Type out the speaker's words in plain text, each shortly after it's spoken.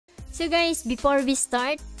So guys, before we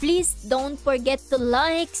start, please don't forget to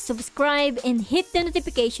like, subscribe, and hit the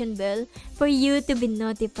notification bell for you to be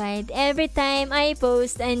notified every time I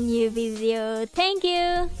post a new video. Thank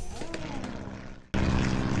you!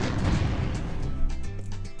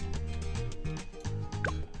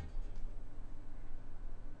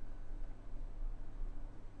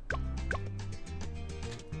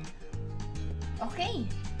 Okay.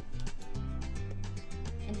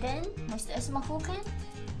 And then, måste jag smaka koken?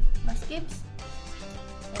 Baskets?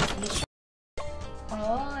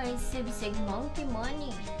 Oh, it's a big monkey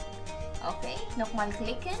money. Okay, nokmal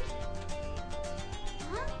klicken.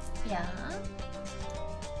 Huh? Yeah.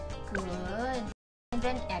 Good. And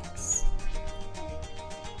then X.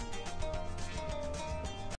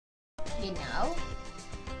 Genau.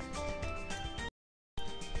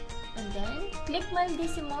 And then, klick mal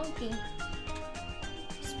diese monkey.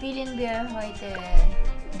 Spielen wir heute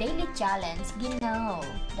Daily Challenge. Genau,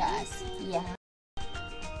 das. Ja.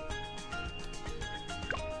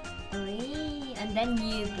 Ui, and then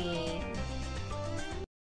new game.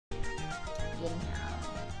 Genau.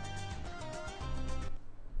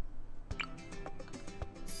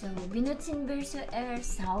 So, benutzen wir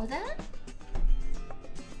zuerst Sauda.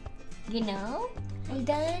 Genau. Und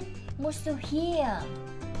dann musst du hier.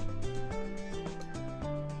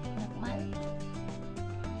 Nochmal.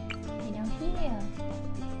 Genau hier.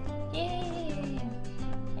 Yeah.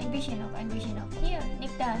 Ein bisschen noch. Hier,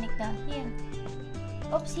 nicht da, hier.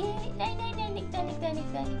 Ups, hier. Nein, nicht da.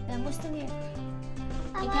 Musst du hier.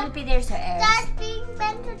 Ich helfe dir zuerst.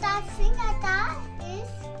 Wenn du das Finger da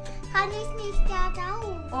ist, kann ich nicht da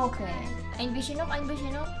drauf. Okay. Ein bisschen noch.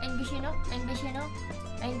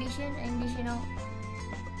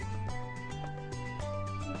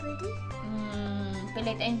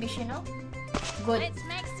 Vielleicht ein bisschen noch. Gut. Let's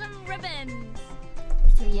make some ribbons.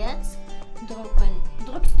 So jetzt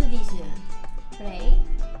drückst du diese Play.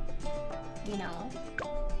 Genau.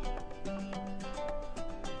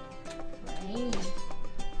 Play.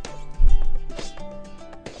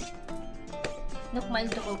 Nochmal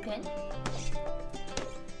drücken.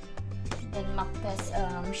 Dann macht das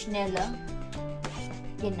schneller.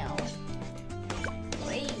 Genau.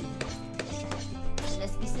 Play. Hast du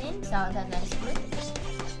das gesehen? Sah da ganz gut.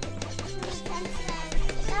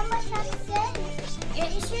 Ja,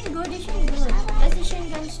 ist schon gut. Das ist schon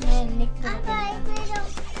ganz schnell. Nicht drücken. Aber ich will doch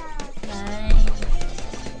das. Nein.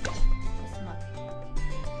 Das macht.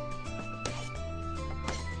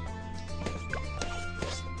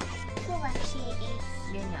 So was sehe ich.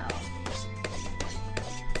 Genau.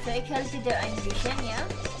 So, ich helfe dir ein bisschen, ja?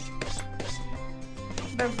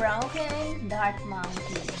 Wir brauchen Dark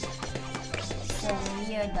Monkey. So,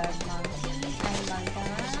 hier Dark Monkey. Einmal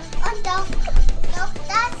da. Und noch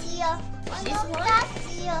das hier. Und This noch one? das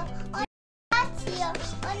hier. Und das hier.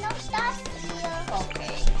 Und noch das hier.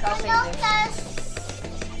 Okay, Und kaufen noch wir. das.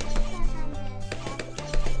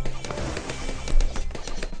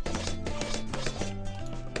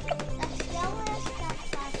 Das blaue ist das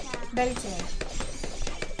Wasser. Welche?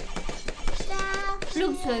 Da.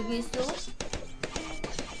 Flugzeug bist du?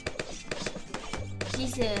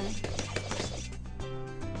 Diese.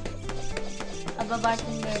 Aber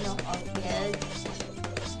warten wir noch auf Geld.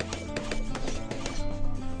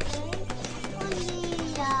 Und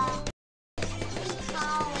lila. Und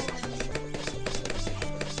grau.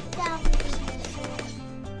 Da müssen wir schon.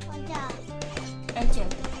 Und da. Welche?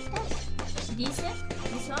 Das Diese?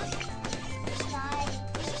 This one? zwei.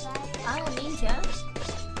 Ah, Ninja?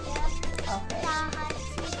 Ja. Okay. Da hat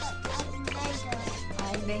sie was auf dem Hände.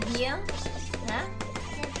 Haben wir hier? Na?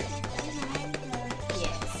 Das ist auf dem Hände.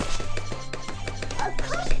 Yes. Oh,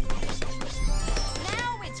 guck.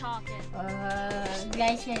 Now we're talking.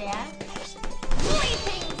 Gleiche, ja?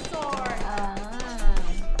 Leaping sword. Ah.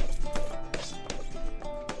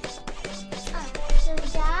 Ah, so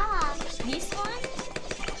da. This one?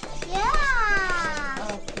 Ja.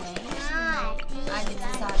 Okay. Ja, die Alle ist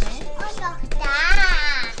zusammen. und noch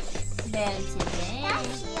das. Welche denn?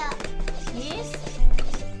 Das hier. This?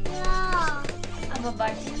 Ja. Aber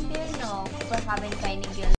warten wir noch. Wir haben keine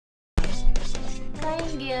Geld.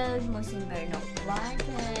 Kein Geld müssen wir noch warten.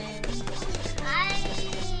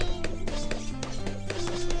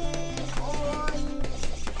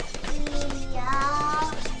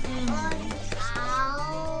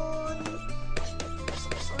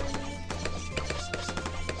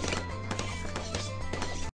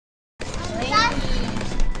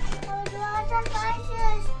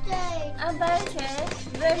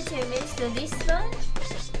 Welche willst du? This one?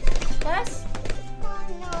 Das?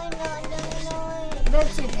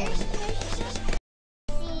 Welche denn?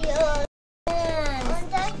 Hier. Yes. Und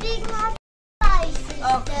deswegen hat weiß.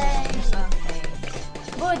 Okay.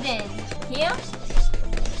 then? Here?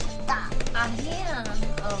 Here.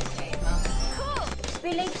 Okay, ma'am.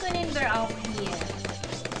 Pilay ko nin bear out here.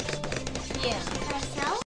 Here.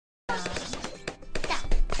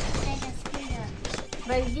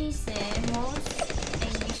 But this most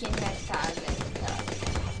English in that target.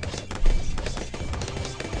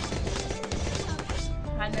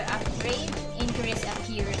 Under upgrade, increase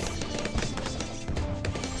accuracy.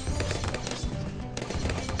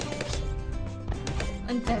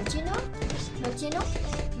 Untergino? Bacino?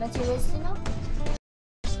 Bacilistino?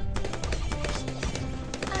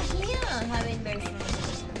 Here, having version.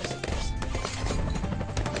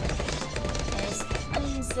 Is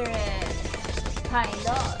insert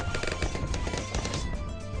pilot.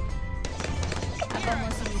 Apa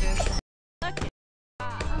musim version?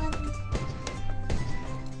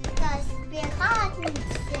 Das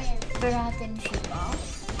Piratenschiff. Piratenship of?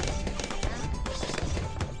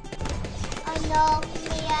 Ano,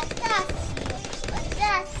 mehr das hier. Und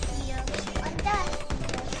das hier. Und das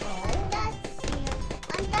hier. Und das hier.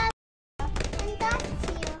 Und das hier. Und das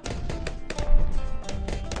hier.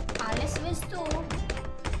 Alles willst du?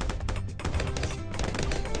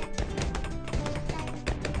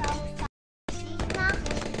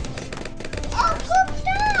 Oh, guck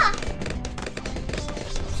da!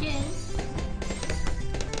 Chin?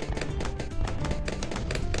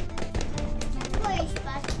 Wo ist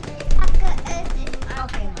was?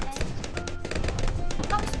 Okay,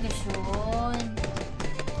 Tapos na yun.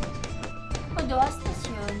 Oh, du hast das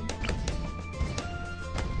yun.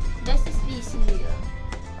 Das ist diese hier.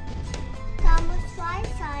 Da muss zwei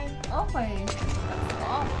sein. Okay.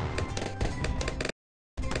 Oh.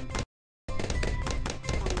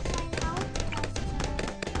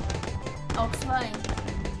 Auch zwei.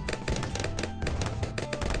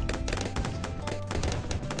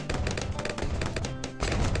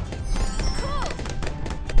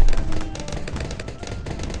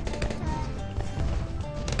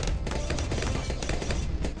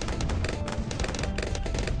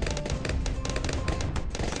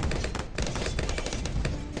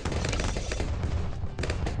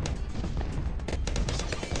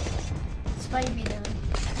 Zwei wieder.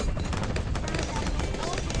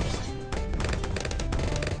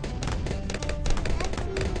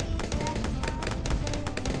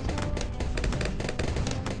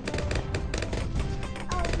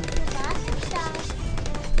 Oh, wieso wartet das?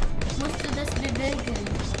 Musst du das bewegen?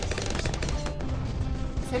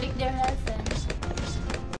 Soll ich dir helfen?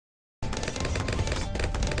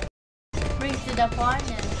 Bring to the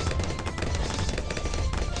corner.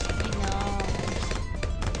 Genau.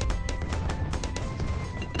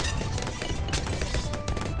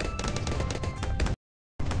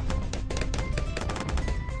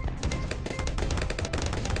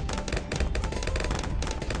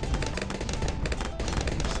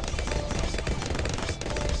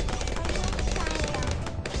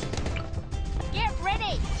 Get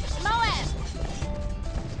ready! Moab!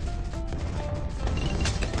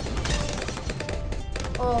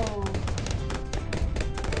 Oh.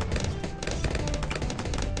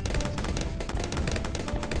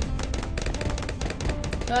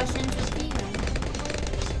 Russian Sophia.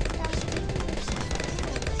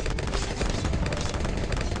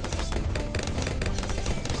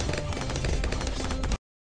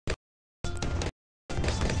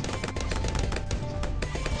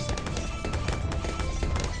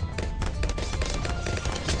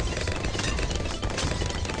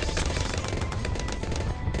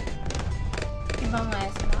 Ibang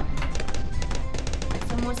esma.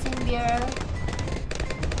 Sumusin beer.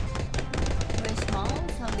 Very small,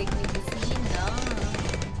 sabi ko kusina.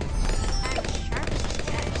 I'm sharp as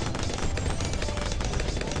that.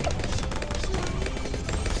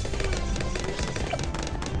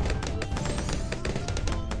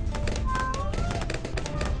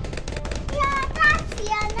 Ja, das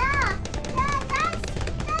hier, ne? Ja, das.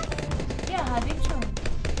 Yeah, habe ich schon.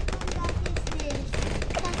 Das ist nicht.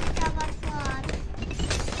 Das ist aber schwarz.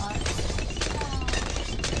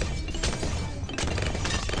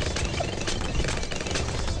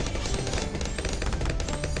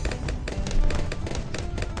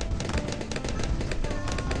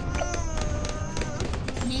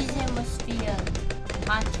 Diese muss wir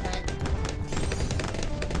machen.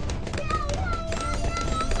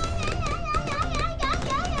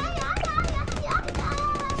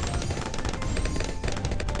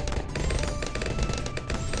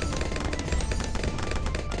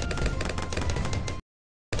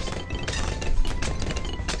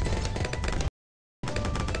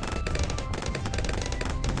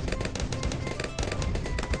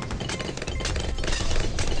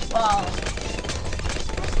 Wow.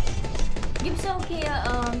 Gives okay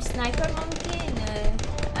sniper monkey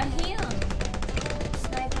a heal.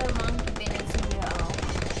 Sniper monkey pinagsimula ako.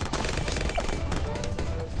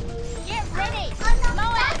 Get ready.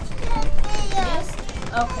 Moab. Yes?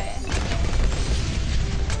 Okay.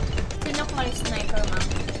 Sinok mo yung sniper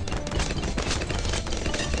monkey?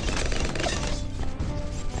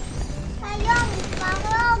 Payong.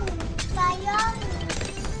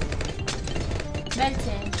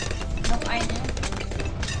 Belchen. Nok ay na.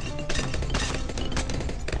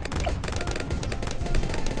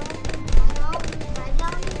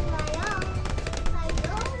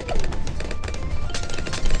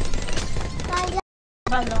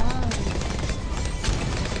 Balong.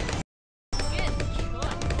 Good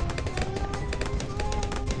choice.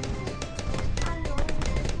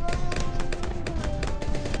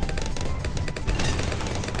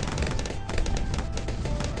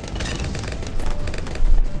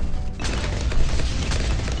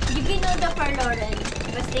 You can know the Lauren.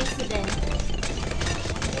 Basta incident.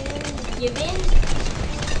 You win?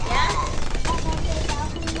 Yeah?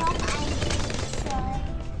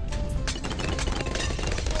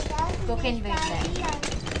 Cooking break that.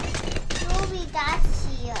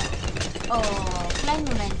 Oh, klein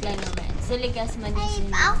moment. Siligas man din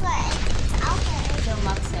sila. So,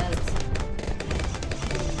 max cells.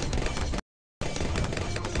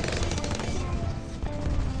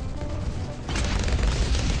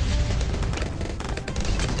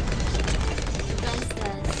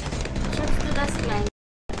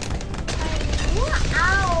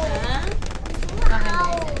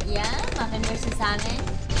 Sa amin?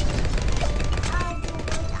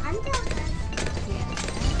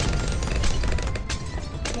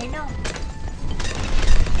 Okay, no.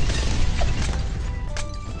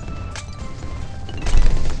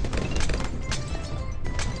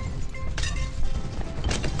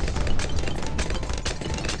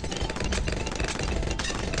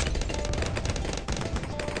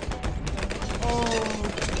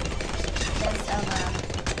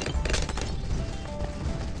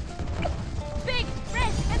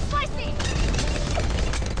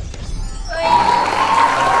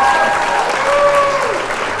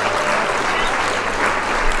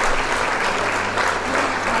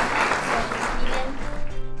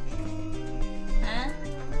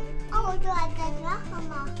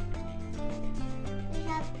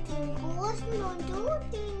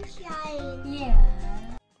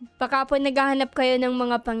 Baka po naghahanap kayo ng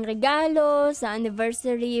mga pangregalo sa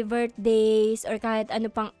anniversary, birthdays, or kahit ano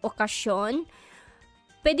pang okasyon.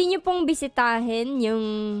 Pwede nyo pong bisitahin yung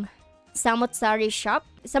Samot Sari Shop.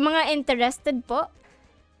 Sa mga interested po,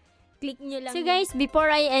 click nyo lang. So guys,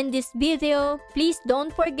 before I end this video, please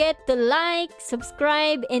don't forget to like,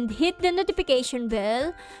 subscribe, and hit the notification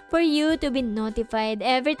bell for you to be notified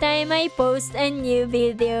every time I post a new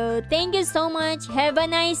video. Thank you so much. Have a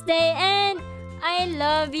nice day and I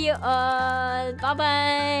love you all.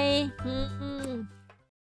 Bye-bye.